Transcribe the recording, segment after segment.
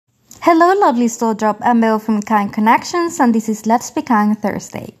Hello, lovely soul drop. I'm Belle from Kind Connections, and this is Let's Be Kind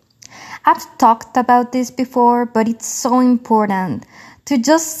Thursday. I've talked about this before, but it's so important to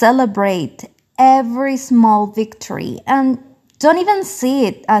just celebrate every small victory and don't even see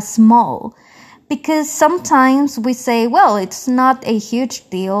it as small. Because sometimes we say, well, it's not a huge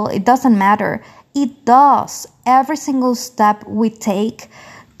deal, it doesn't matter. It does. Every single step we take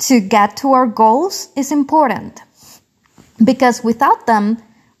to get to our goals is important. Because without them,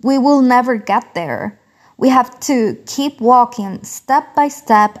 we will never get there. We have to keep walking step by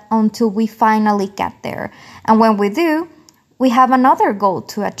step until we finally get there. And when we do, we have another goal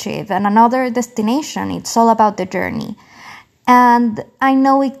to achieve and another destination. It's all about the journey. And I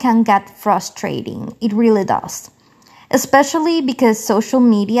know it can get frustrating. It really does. Especially because social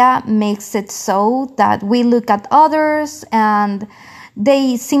media makes it so that we look at others and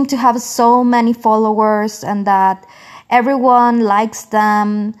they seem to have so many followers and that everyone likes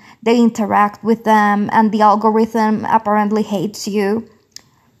them, they interact with them, and the algorithm apparently hates you.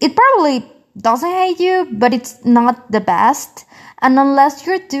 It probably doesn't hate you, but it's not the best. And unless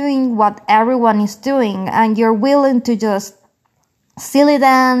you're doing what everyone is doing and you're willing to just silly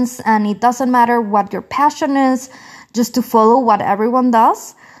dance and it doesn't matter what your passion is, just to follow what everyone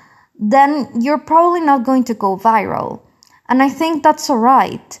does, then you're probably not going to go viral. And I think that's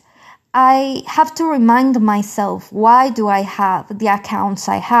alright. I have to remind myself, why do I have the accounts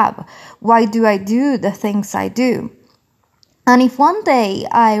I have? Why do I do the things I do? And if one day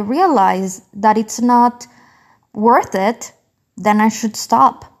I realize that it's not worth it, then I should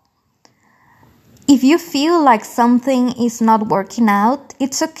stop. If you feel like something is not working out,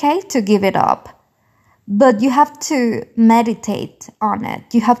 it's okay to give it up. But you have to meditate on it.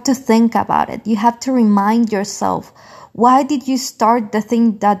 You have to think about it. You have to remind yourself, why did you start the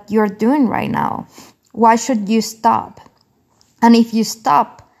thing that you're doing right now? Why should you stop? And if you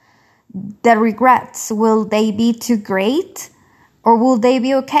stop, the regrets, will they be too great? Or will they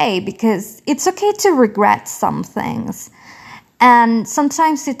be okay? Because it's okay to regret some things. And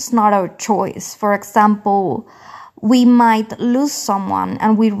sometimes it's not our choice. For example, we might lose someone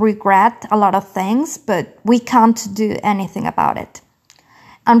and we regret a lot of things, but we can't do anything about it.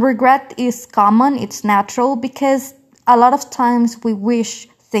 And regret is common, it's natural, because a lot of times we wish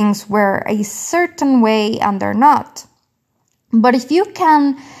things were a certain way and they're not. But if you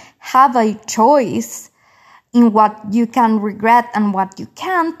can have a choice in what you can regret and what you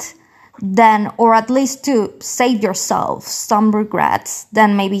can't, then, or at least to save yourself some regrets,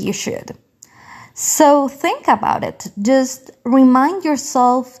 then maybe you should. So think about it. Just remind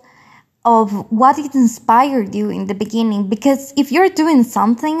yourself of what it inspired you in the beginning. Because if you're doing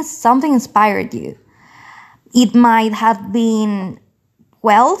something inspired you. It might have been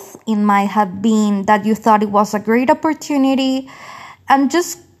wealth. It might have been that you thought it was a great opportunity. And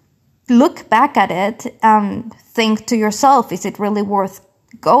just look back at it and think to yourself, is it really worth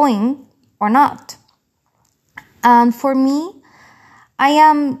going or not? And for me, I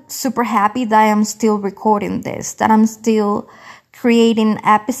am super happy that I am still recording this, that I'm still creating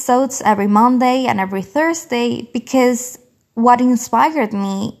episodes every Monday and every Thursday, because what inspired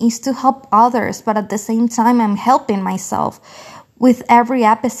me is to help others, but at the same time, I'm helping myself with every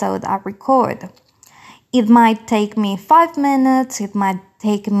episode I record. It might take me 5 minutes, it might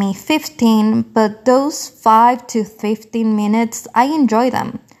take me 15, but those 5 to 15 minutes, I enjoy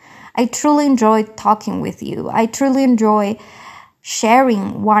them. I truly enjoy talking with you. I truly enjoy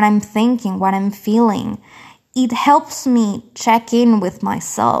sharing what I'm thinking, what I'm feeling. It helps me check in with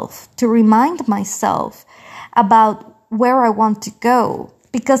myself, to remind myself about where I want to go,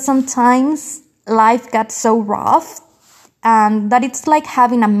 because sometimes life gets so rough and that it's like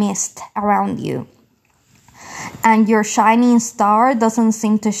having a mist around you and your shining star doesn't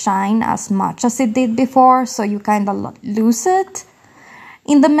seem to shine as much as it did before, so you kind of lose it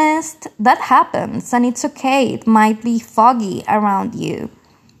in the mist. That happens and it's okay. It might be foggy around you,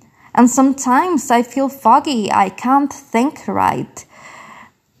 and sometimes I feel foggy. I can't think right.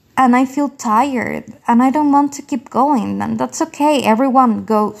 And I feel tired and I don't want to keep going. And that's okay. Everyone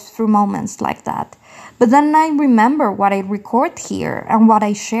goes through moments like that. But then I remember what I record here and what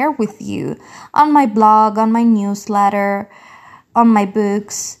I share with you on my blog, on my newsletter, on my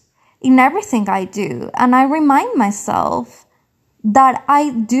books, in everything I do. And I remind myself that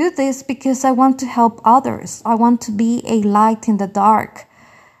I do this because I want to help others. I want to be a light in the dark.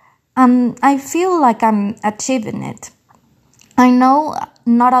 And I feel like I'm achieving it. I know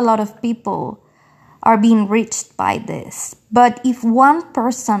not a lot of people are being reached by this, but if one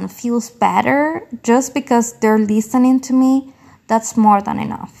person feels better just because they're listening to me, that's more than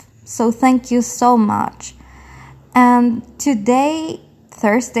enough. So thank you so much. And today,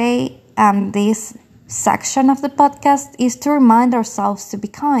 Thursday and this section of the podcast is to remind ourselves to be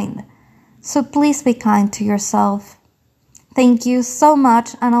kind. So please be kind to yourself. Thank you so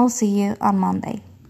much, and I'll see you on Monday.